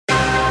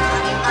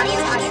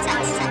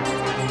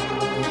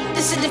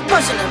This is the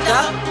personal,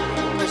 dog.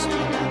 This is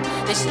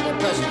the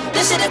personal.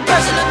 This is the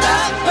personal,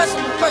 dog.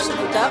 Personal,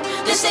 dog.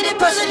 This is the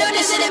personal.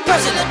 This is the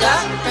personal,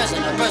 dog.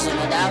 Personal,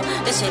 dog.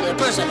 This is the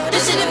personal.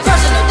 This is the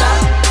personal,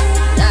 dog.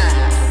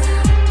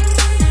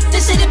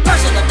 This is the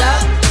personal,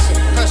 dog.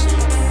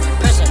 Personal.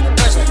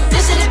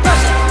 This is the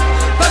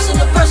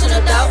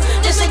personal, dog.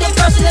 This is the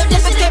personal.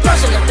 This is the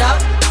personal,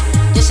 dog.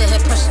 This is the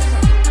personal.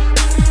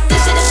 This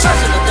is the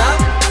personal, dog.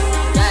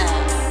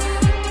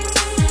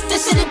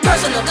 This is the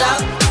personal,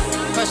 dog.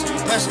 Personal.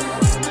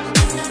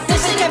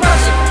 This is the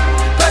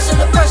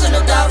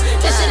personal, dog.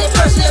 This is the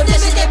personal.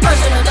 This is the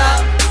personal,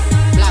 dog.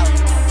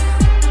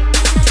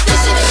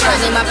 This is the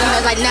personal. My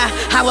friends like, nah,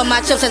 how are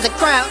my chips as a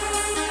crowd?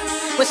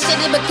 When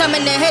city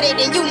becoming a headache,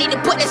 then you need to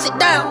put this shit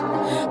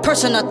down.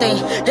 Personal thing,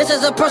 this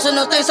is a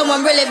personal thing,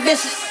 someone really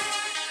vicious.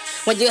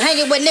 When you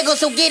hanging with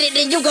niggas who get it,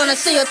 then you gonna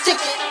see a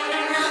ticket.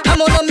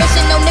 I'm on a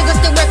mission, no niggas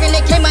still working,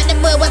 they came out the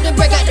mud, watch me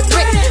break out the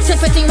brick.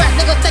 615 rocks,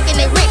 niggas thinking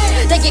they rich.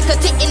 They get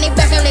critique and they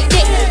back on their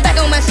dick. Back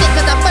on my shit,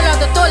 cause I fell off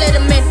the toilet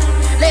a minute.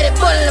 Let it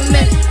boil in a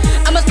minute.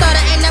 I'm a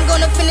starter and I'm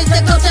gonna finish the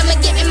coach, I'ma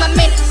get in my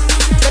minutes.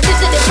 But this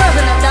is the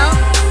personal, dog.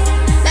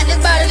 Like this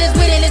bottle, this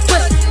weed and this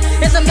pussy.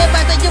 It's some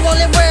advice that you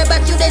only worry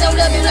about you, they don't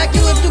love you like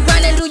you. If you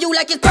grind and do you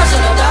like it's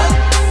personal, dog.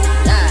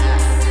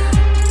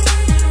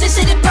 This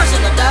is the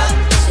personal, dog.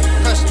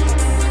 Personal.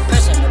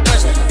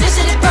 This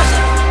is the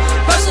personal,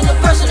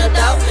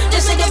 dog.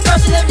 This is the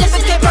personal, this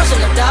is the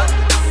personal, dog.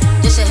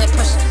 This is the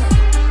personal.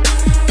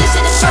 This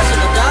is the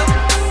personal, dog.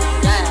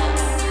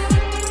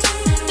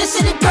 This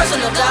is the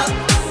personal, dog.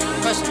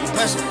 Personal.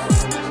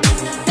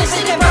 This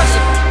is the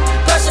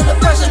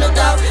personal,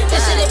 dog.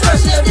 This is the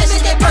personal, this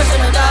is the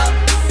personal, dog.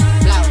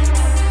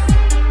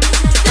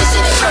 This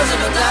is the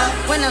personal, dog.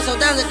 When I'm so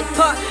down at the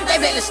park, they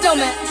make the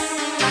snowman.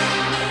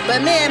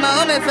 But me and my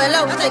homie fell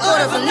out, take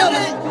order from no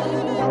man.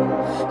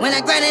 When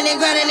I grindin', they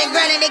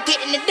get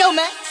in the dough,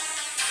 man.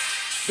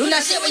 Do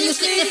not shit when you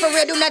sleep it for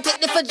real, do not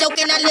take it for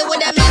joking. I live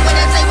what I mean when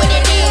I say what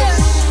it is.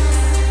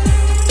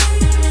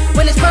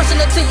 When it's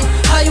personal to you,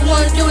 all you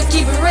wanna do is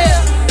keep it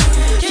real.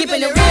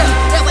 Keeping it real,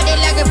 that's what they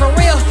lacking for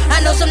real.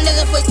 I know some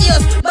niggas for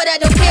years, but I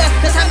don't care.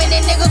 Cause how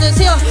many niggas is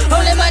here?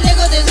 Only my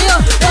niggas is here.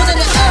 Those in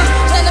the air,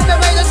 stand up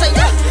and raise and say,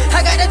 yeah,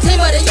 I got the team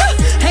of the year.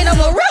 Ain't no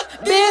more real,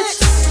 bitch.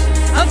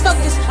 I'm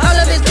focused, all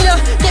of it's clear.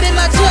 Give me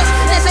my chips,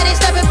 they say they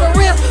stepping for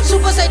real.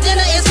 Super say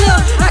dinner is here,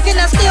 I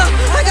cannot steal.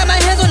 I got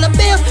my hands on the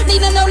bill,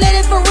 need to know let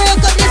it for real.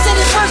 Cause this shit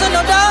is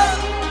personal, dog.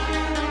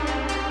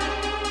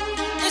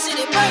 This is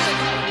the personal.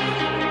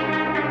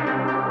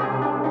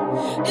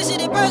 This is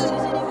the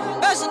personal.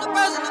 Personal.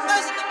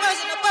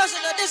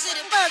 This is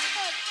the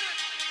personal.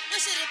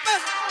 This is the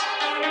personal.